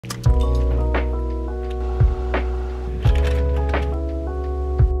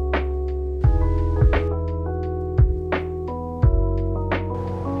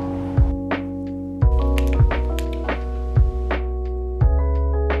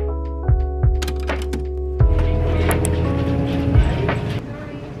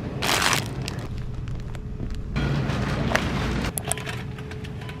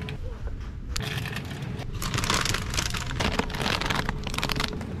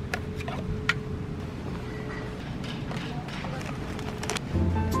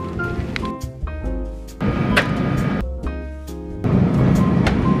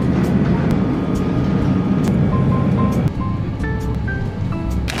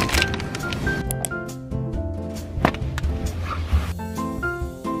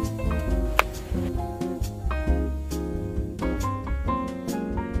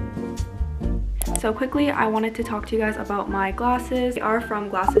So quickly, I wanted to talk to you guys about my glasses. They are from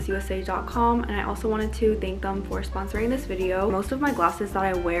glassesusa.com, and I also wanted to thank them for sponsoring this video. Most of my glasses that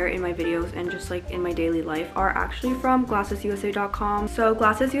I wear in my videos and just like in my daily life are actually from glassesusa.com. So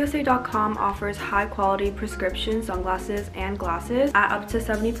glassesusa.com offers high quality prescription sunglasses and glasses at up to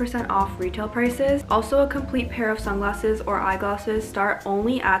 70% off retail prices. Also, a complete pair of sunglasses or eyeglasses start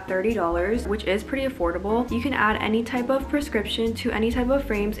only at $30, which is pretty affordable. You can add any type of prescription to any type of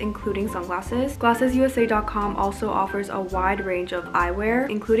frames, including sunglasses. Glassesusa.com also offers a wide range of eyewear,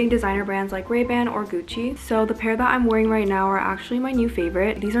 including designer brands like Ray-Ban or Gucci. So the pair that I'm wearing right now are actually my new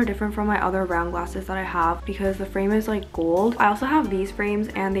favorite. These are different from my other round glasses that I have because the frame is like gold. I also have these frames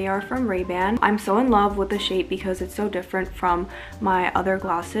and they are from Ray-Ban. I'm so in love with the shape because it's so different from my other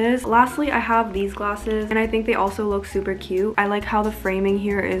glasses. Lastly, I have these glasses and I think they also look super cute. I like how the framing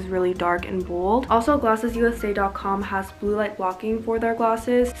here is really dark and bold. Also, glassesusa.com has blue light blocking for their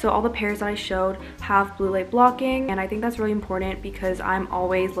glasses. So all the pairs that I showed have blue light blocking, and I think that's really important because I'm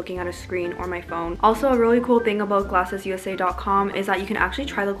always looking at a screen or my phone. Also, a really cool thing about glassesusa.com is that you can actually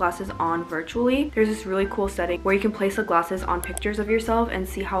try the glasses on virtually. There's this really cool setting where you can place the glasses on pictures of yourself and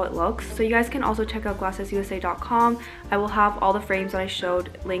see how it looks. So you guys can also check out glassesusa.com. I will have all the frames that I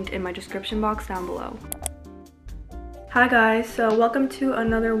showed linked in my description box down below. Hi guys, so welcome to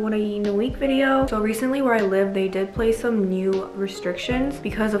another What I Eat in a Week video. So recently where I live, they did place some new restrictions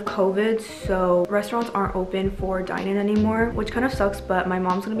because of COVID, so restaurants aren't open for dine-in anymore, which kind of sucks, but my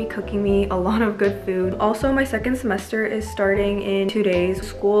mom's gonna be cooking me a lot of good food. Also, my second semester is starting in 2 days.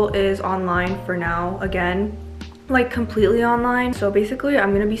 School is online for now again, like completely online. So basically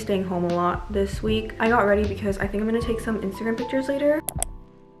I'm gonna be staying home a lot this week. I got ready because I think I'm gonna take some Instagram pictures later.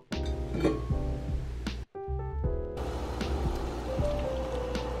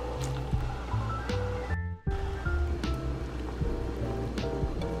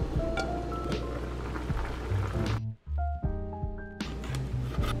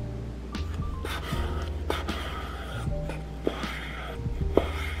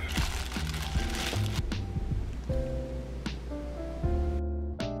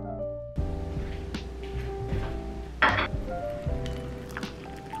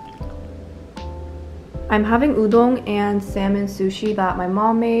 I'm having udon and salmon sushi that my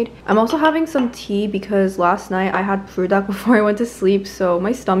mom made. I'm also having some tea because last night I had prudak before I went to sleep, so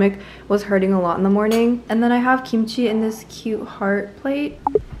my stomach was hurting a lot in the morning. And then I have kimchi in this cute heart plate.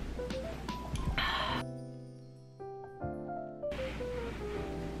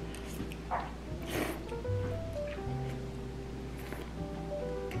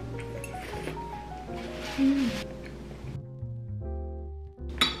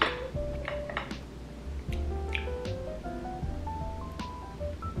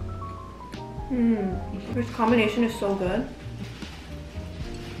 This combination is so good.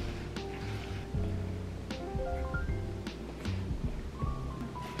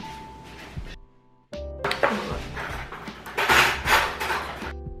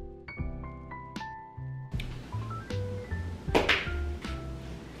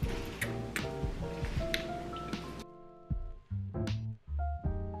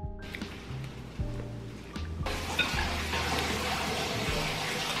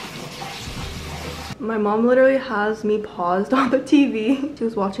 My mom literally has me paused on the TV. She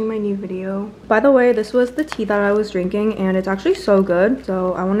was watching my new video. By the way, this was the tea that I was drinking and it's actually so good.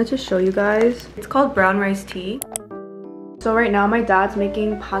 So I wanted to show you guys. It's called brown rice tea. So right now my dad's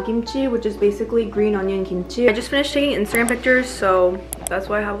making pakimchi, which is basically green onion kimchi. I just finished taking Instagram pictures, so that's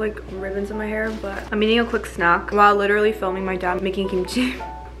why I have like ribbons in my hair, but I'm eating a quick snack while literally filming my dad making kimchi.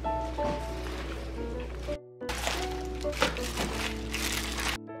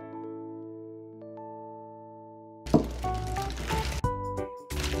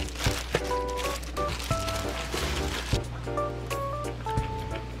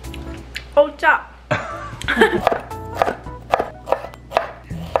 Oh, 짜!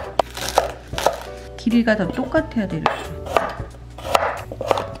 길이가 다 똑같아야 되겠어.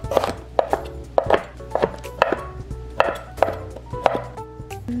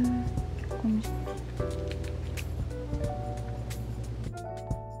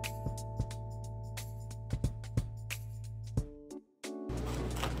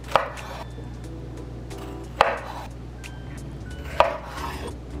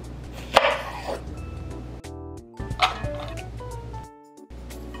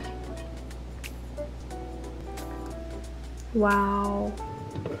 Wow.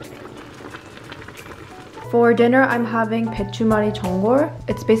 For dinner, I'm having pechumari 전골.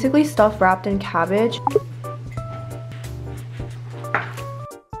 It's basically stuff wrapped in cabbage.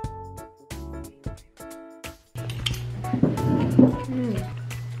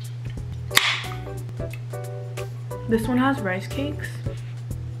 This one has rice cakes.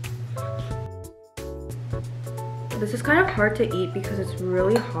 This is kind of hard to eat because it's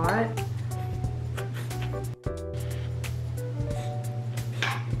really hot.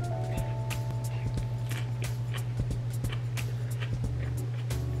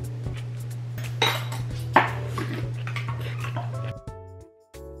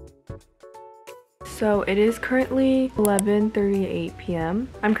 So it is currently 11:38 p.m.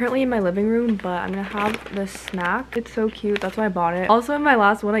 I'm currently in my living room, but I'm gonna have this snack. It's so cute, that's why I bought it. Also, in my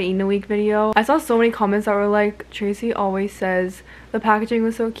last What I Eat in a Week video, I saw so many comments that were like, Tracy always says the packaging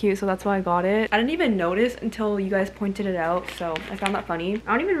was so cute, so that's why I got it. I didn't even notice until you guys pointed it out, so I found that funny.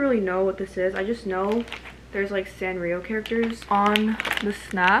 I don't even really know what this is. I just know there's like Sanrio characters on the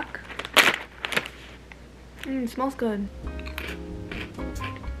snack. It smells good.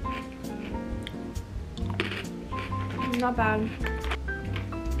 Not bad.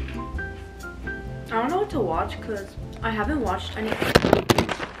 I don't know what to watch because I haven't watched anything.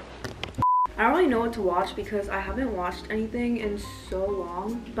 I don't really know what to watch because I haven't watched anything in so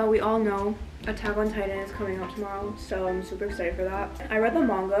long. But we all know Attack on Titan is coming out tomorrow, so I'm super excited for that. I read the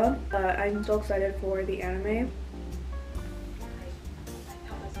manga, but I'm so excited for the anime.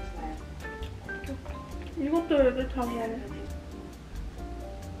 You got the top one.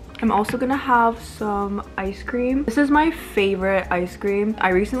 I'm also gonna have some ice cream. This is my favorite ice cream. I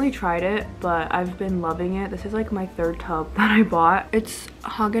recently tried it, but I've been loving it. This is like my third tub that I bought. It's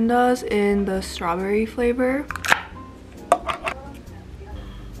Haagen-Dazs in the strawberry flavor.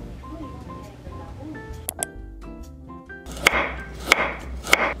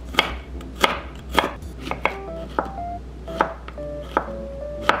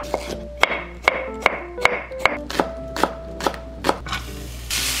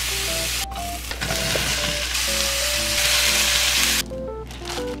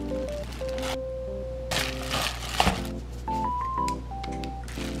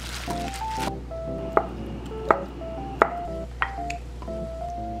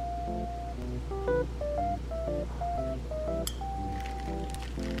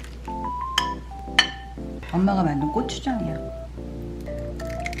 엄마가 만든 고추장이야.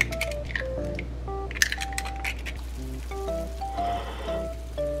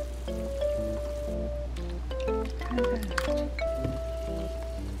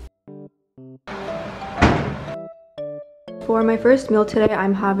 For my first meal today,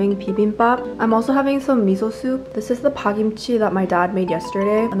 I'm having bibimbap. I'm also having some miso soup. This is the pakimchi that my dad made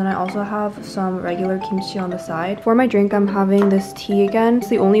yesterday. And then I also have some regular kimchi on the side. For my drink, I'm having this tea again. It's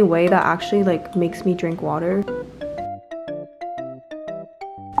the only way that actually like makes me drink water.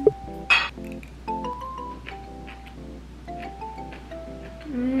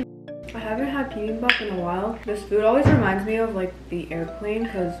 I haven't had bibimbap in a while. This food always reminds me of like the airplane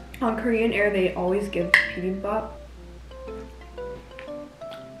because on Korean Air, they always give bibimbap.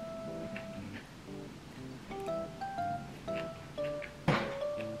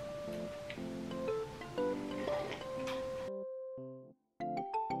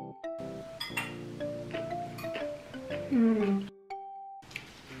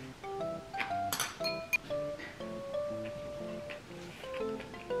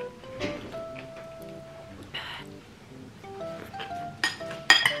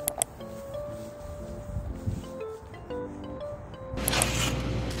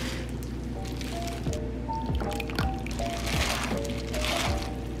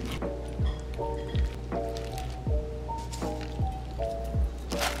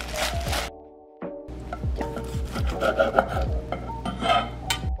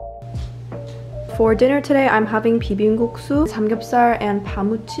 For dinner today, I'm having bibimbap, samgyeopsal, and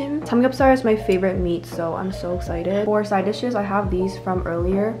pamuchim. Samgyeopsal is my favorite meat, so I'm so excited. For side dishes, I have these from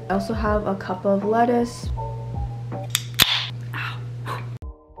earlier. I also have a cup of lettuce. Ow.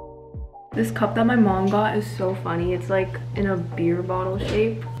 This cup that my mom got is so funny. It's like in a beer bottle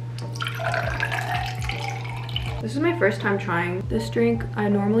shape. This is my first time trying this drink. I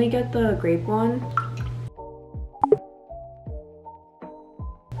normally get the grape one.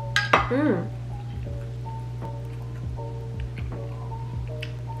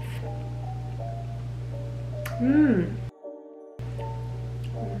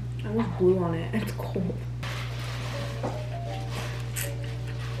 I almost blew on it. It's cold.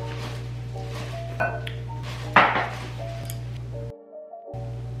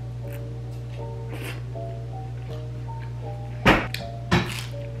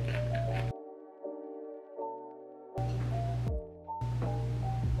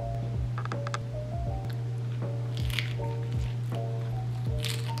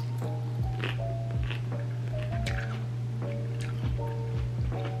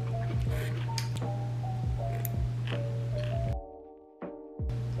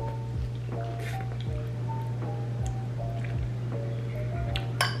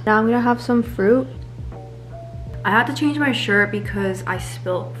 Now I'm gonna have some fruit. I had to change my shirt because I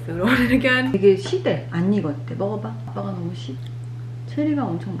spilled food on it again. 되게 시대 안 익었대. 먹어봐. 아빠가 너무 시. 체리가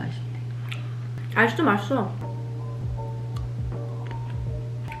엄청 맛있대. 아직도 맛있어.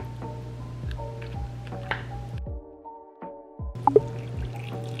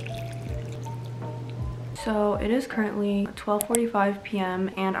 So it is currently 12:45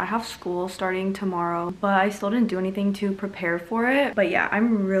 p.m. and I have school starting tomorrow, but I still didn't do anything to prepare for it. But yeah,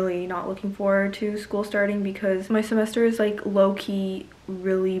 I'm really not looking forward to school starting because my semester is like low-key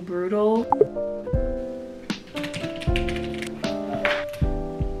really brutal.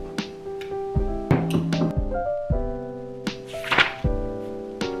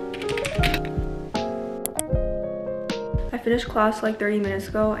 I finished class like 30 minutes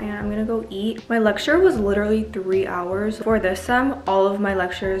ago and I'm gonna go eat. My lecture was literally 3 hours. For this sem, all of my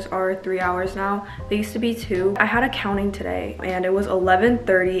lectures are 3 hours now. They used to be 2. I had accounting today and it was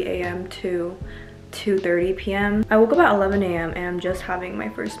 11:30 a.m. to 2:30 p.m. I woke up at 11 a.m. and I'm just having my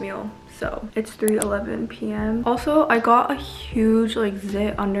first meal. So it's 3:11 p.m. Also, I got a huge like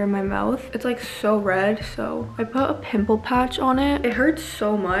zit under my mouth. It's like so red, so I put a pimple patch on it. It hurts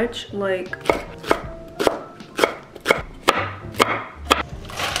so much, like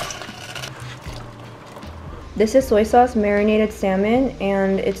this is soy sauce marinated salmon,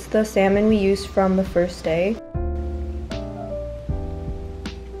 and it's the salmon we used from the first day.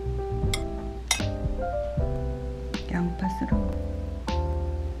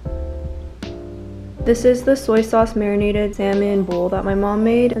 This is the soy sauce marinated salmon bowl that my mom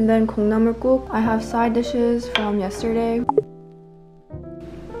made, and then 콩나물국. I have side dishes from yesterday.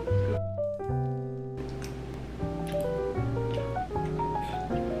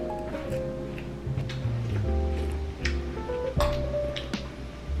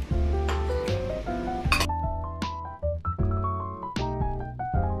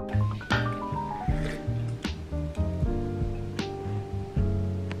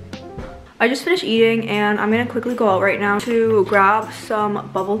 I just finished eating and I'm gonna quickly go out right now to grab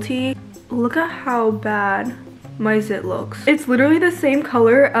some bubble tea. Look at how bad my zit looks. It's literally the same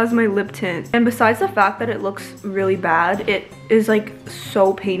color as my lip tint. And besides the fact that it looks really bad, it is like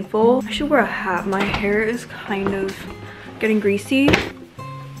so painful. I should wear a hat. My hair is kind of getting greasy.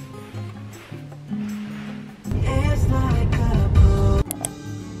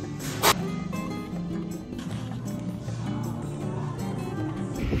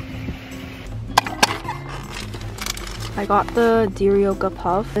 I got the Dirioka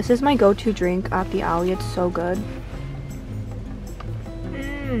Puff. This is my go-to drink at the alley. It's so good.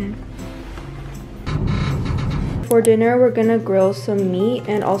 For dinner, we're gonna grill some meat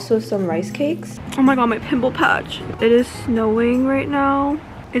and also some rice cakes. Oh my god, my pimple patch. It is snowing right now.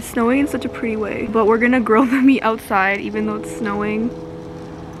 It's snowing in such a pretty way. But we're gonna grill the meat outside even though it's snowing.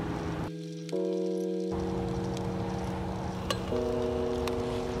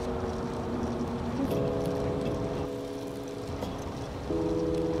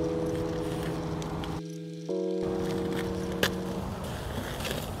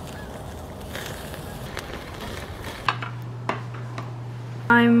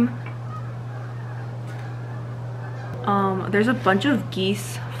 There's a bunch of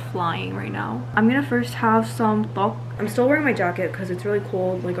geese flying right now. I'm gonna first have some tok. I'm still wearing my jacket because it's really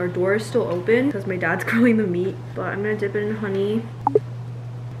cold. Like our door is still open because my dad's grilling the meat, but I'm gonna dip it in honey.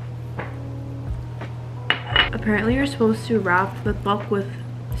 Apparently you're supposed to wrap the tok with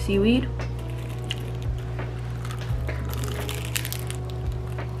seaweed.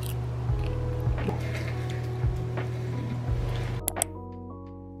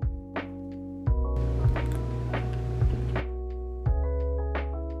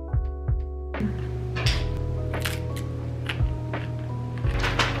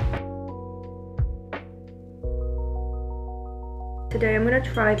 Today I'm gonna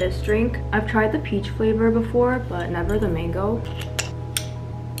try this drink. I've tried the peach flavor before, but never the mango.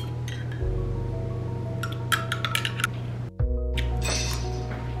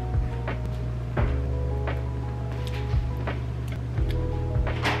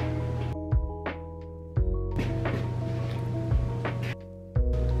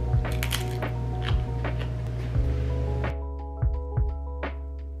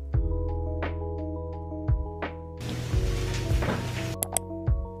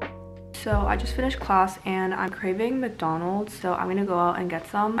 So I just finished class and I'm craving McDonald's, so I'm gonna go out and get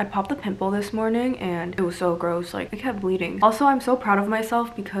some. I popped a pimple this morning and it was so gross, like it kept bleeding. Also, I'm so proud of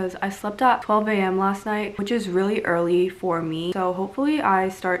myself because I slept at 12 a.m. last night, which is really early for me. So hopefully I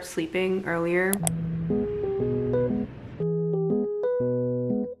start sleeping earlier.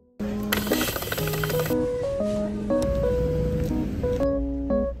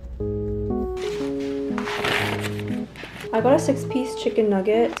 I got a 6-piece chicken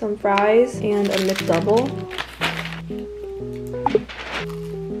nugget, some fries, and a McDouble.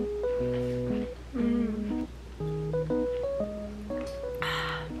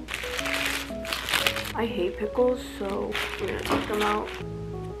 I hate pickles, so I'm gonna take them out.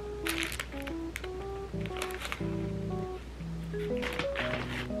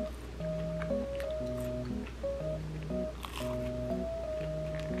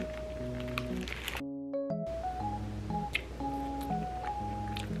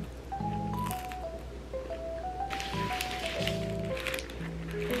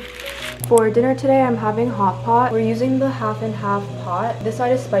 For dinner today, I'm having hot pot. We're using the half and half pot. This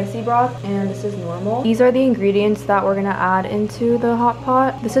side is spicy broth and this is normal. These are the ingredients that we're gonna add into the hot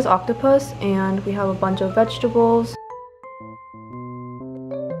pot. This is octopus and we have a bunch of vegetables.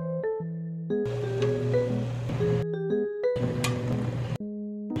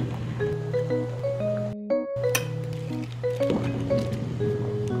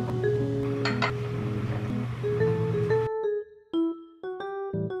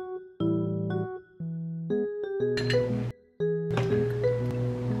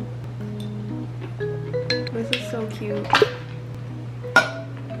 This is so cute.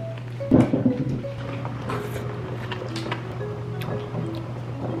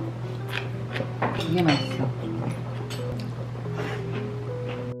 되게 맛있어.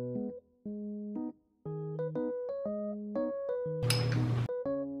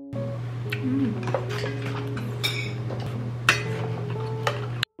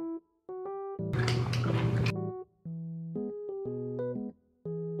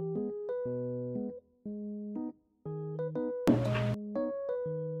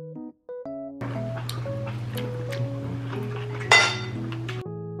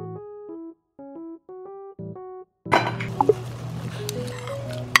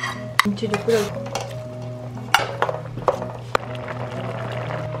 김치도 뿌려.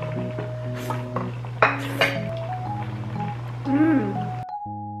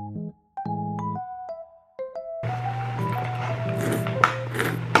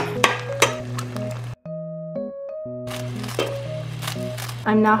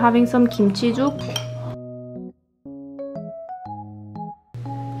 I'm now having some kimchi juk.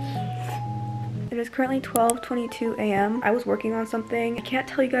 It is currently 12:22 a.m. I was working on something. I can't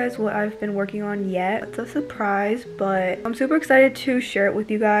tell you guys what I've been working on yet. It's a surprise, but I'm super excited to share it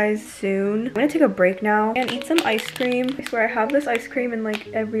with you guys soon. I'm gonna take a break now and eat some ice cream. I swear I have this ice cream in like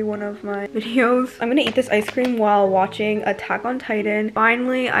every one of my videos. I'm gonna eat this ice cream while watching Attack on Titan.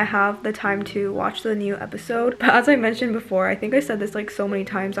 Finally, I have the time to watch the new episode. But as I mentioned before, I think I said this like so many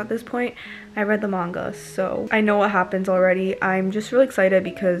times at this point, I read the manga, so I know what happens already. I'm just really excited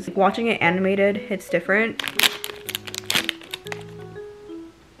because watching it animated hits different.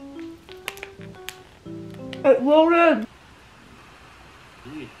 It loaded!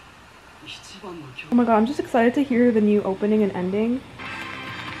 Oh my god, I'm just excited to hear the new opening and ending.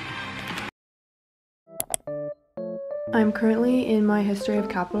 I'm currently in my History of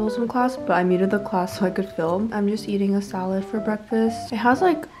Capitalism class, but I muted the class so I could film. I'm just eating a salad for breakfast. It has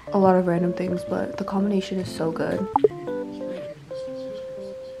like a lot of random things, but the combination is so good.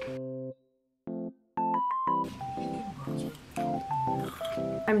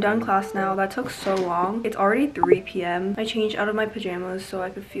 I'm done class now. That took so long. It's already 3 p.m. I changed out of my pajamas so I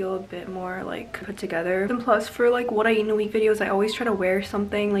could feel a bit more like put together. And plus for like what I eat in a week videos, I always try to wear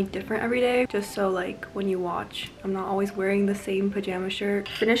something like different every day, just so like when you watch, I'm not always wearing the same pajama shirt.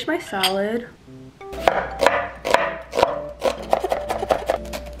 Finished my salad.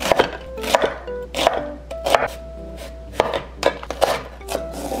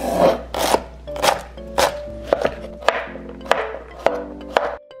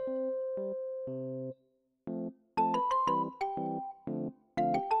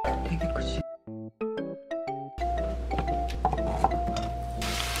 되게 크지?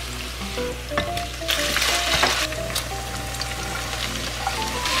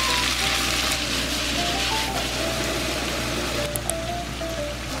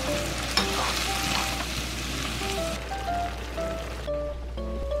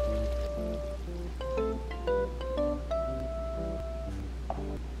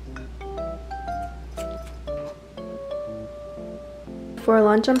 For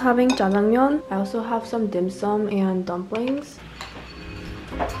lunch, I'm having jjajangmyeon. I also have some dim sum and dumplings.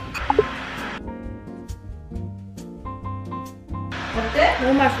 어때?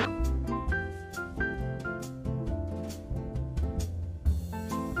 너무 맛있어.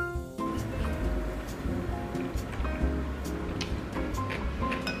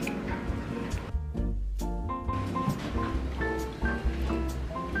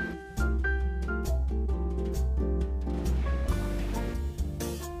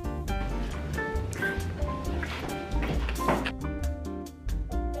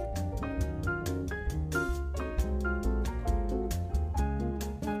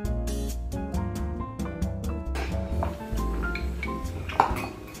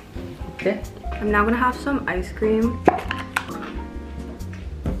 어때? I'm now gonna have some ice cream.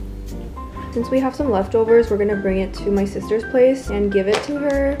 Since we have some leftovers, we're gonna bring it to my sister's place and give it to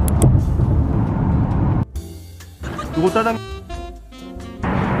her.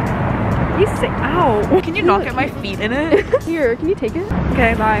 You say, ow! Can you not get my feet in it? Here, can you take it?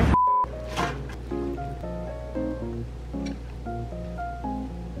 Okay, bye.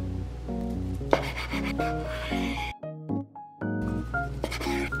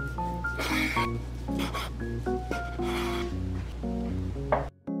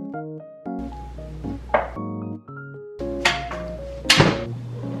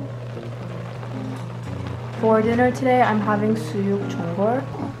 For dinner today, I'm having 수육 전골.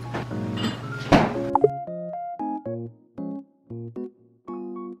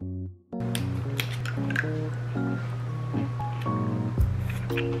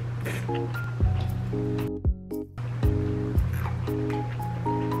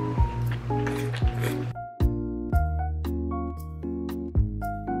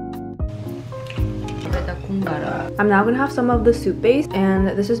 I'm now gonna have some of the soup base, and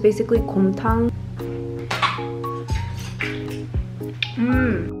this is basically 곰탕.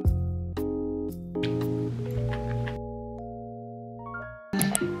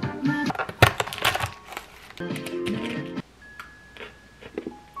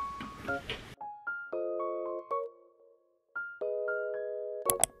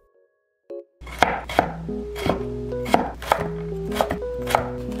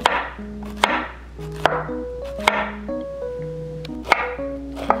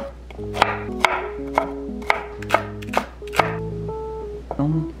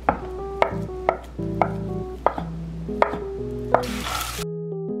 너무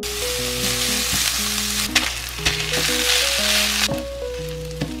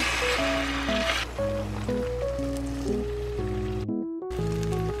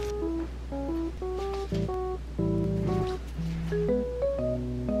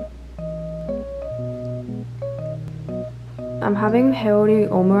I'm having heori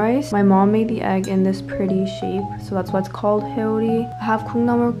omurice. My mom made the egg in this pretty shape, so that's why it's called heori. I have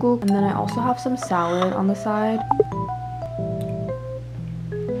콩나물국, and then I also have some salad on the side.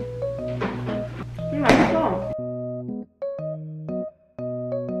 맛있어.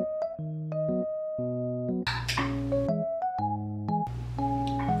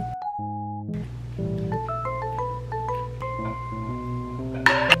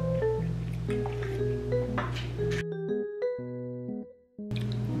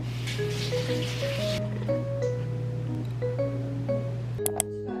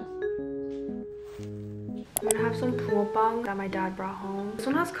 I'm gonna have some 붕어빵 that my dad brought home. This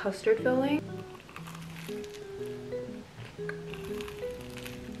one has custard filling.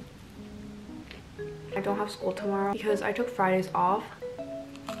 I don't have school tomorrow because I took Fridays off.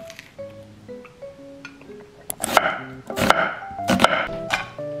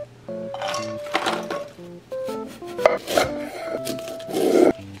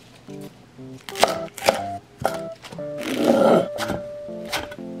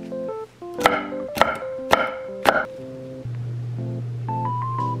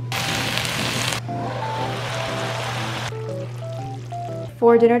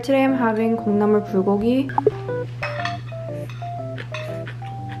 For dinner today, I'm having 콩나물 불고기.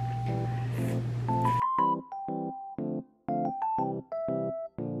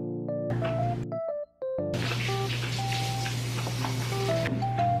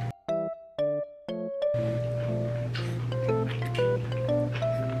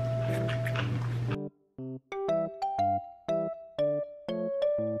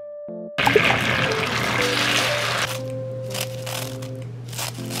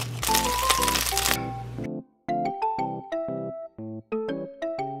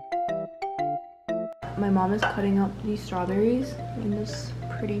 My mom is cutting up these strawberries in this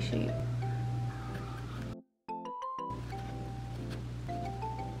pretty shape.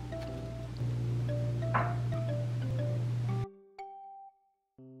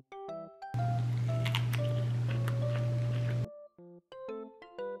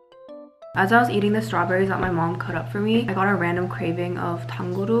 As I was eating the strawberries that my mom cut up for me, I got a random craving of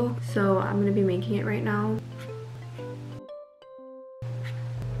tanguru, so I'm gonna be making it right now.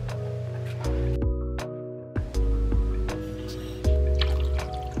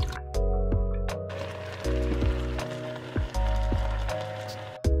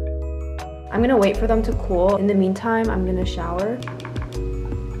 I'm gonna wait for them to cool. In the meantime, I'm gonna shower.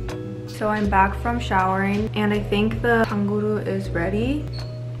 So I'm back from showering, and I think the tanguru is ready.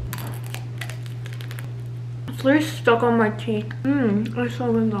 It's literally stuck on my teeth. It's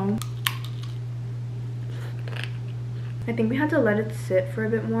so good though. I think we had to let it sit for a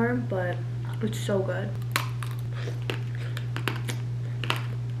bit more, but it's so good.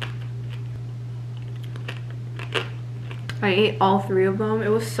 I ate all 3 of them. It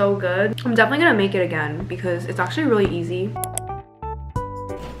was so good. I'm definitely gonna make it again because it's actually really easy.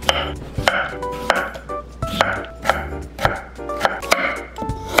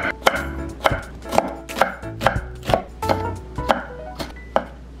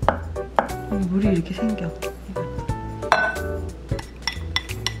 물이 이렇게 생겨.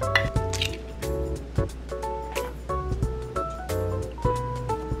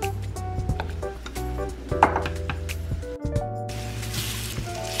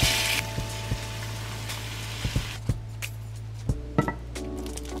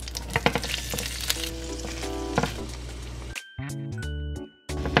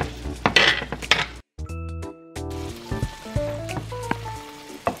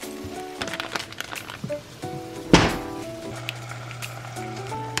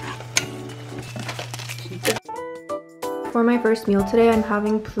 For my first meal today, I'm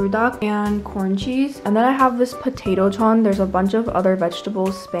having prudak and corn cheese. And then I have this potato chon. There's a bunch of other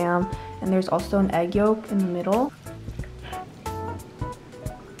vegetables, spam, and there's also an egg yolk in the middle.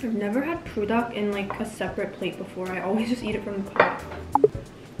 I've never had prudak in like a separate plate before. I always just eat it from the pot.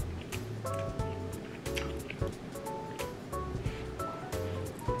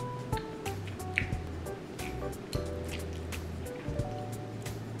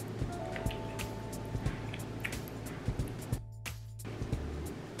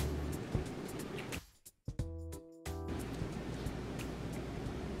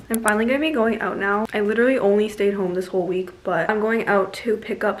 I'm finally gonna be going out now. I literally only stayed home this whole week, but I'm going out to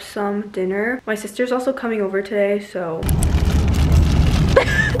pick up some dinner. My sister's also coming over today, so...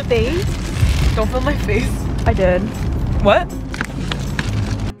 Face? Don't film my face. I did. What?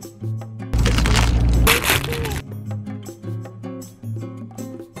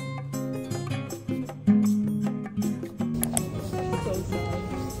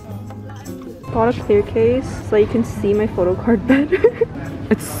 Bought a clear case so you can see my photo card better.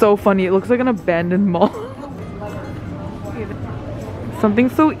 It's so funny. It looks like an abandoned mall. Something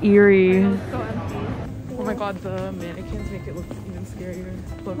so eerie. Oh my god, the mannequins make it look even scarier.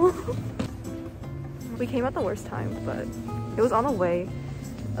 Look. We came at the worst time, but it was on the way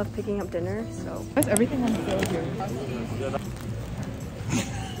of picking up dinner, so. There's everything on sale here. I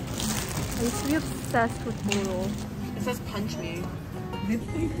used to be obsessed with noodles. It says punch me.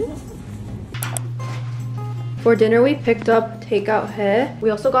 For dinner, we picked up takeout he.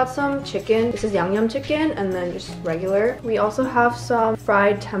 We also got some chicken. This is yangnyeom chicken and then just regular. We also have some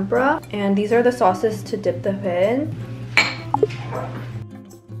fried tempura, and these are the sauces to dip the he in.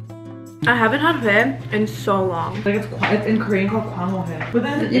 I haven't had he in so long. Like it's in Korean called kwangho. But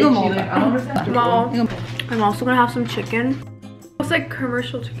then 이거 itchy, 먹어. like, I don't understand. Well, I'm also gonna have some chicken. It's like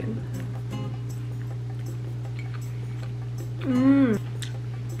commercial chicken. Mmm.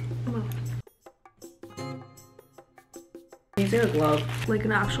 Using a glove. Like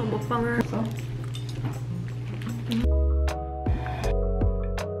an actual mukbanger. So?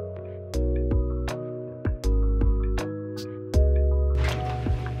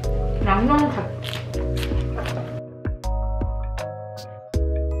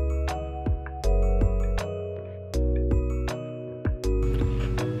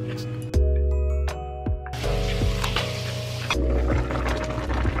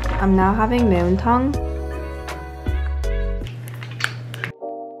 I'm now having 매운탕.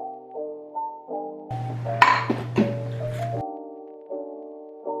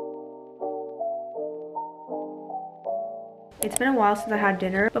 It's been a while since I had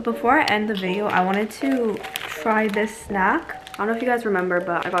dinner, but before I end the video, I wanted to try this snack. I don't know if you guys remember,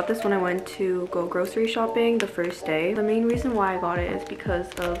 but I got this when I went to go grocery shopping the first day. The main reason why I got it is because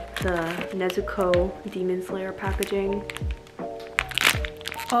of the Nezuko Demon Slayer packaging.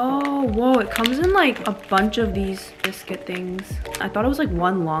 Oh, whoa, it comes in like a bunch of these biscuit things. I thought it was like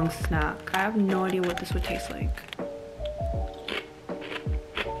one long snack. I have no idea what this would taste like.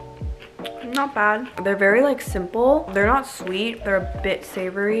 Not bad. They're very like simple. They're not sweet. They're a bit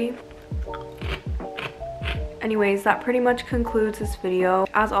savory. Anyways, that pretty much concludes this video.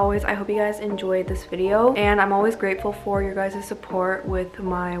 As always, I hope you guys enjoyed this video, and I'm always grateful for your guys' support with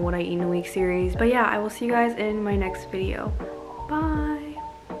my What I Eat in a Week series. But yeah, I will see you guys in my next video.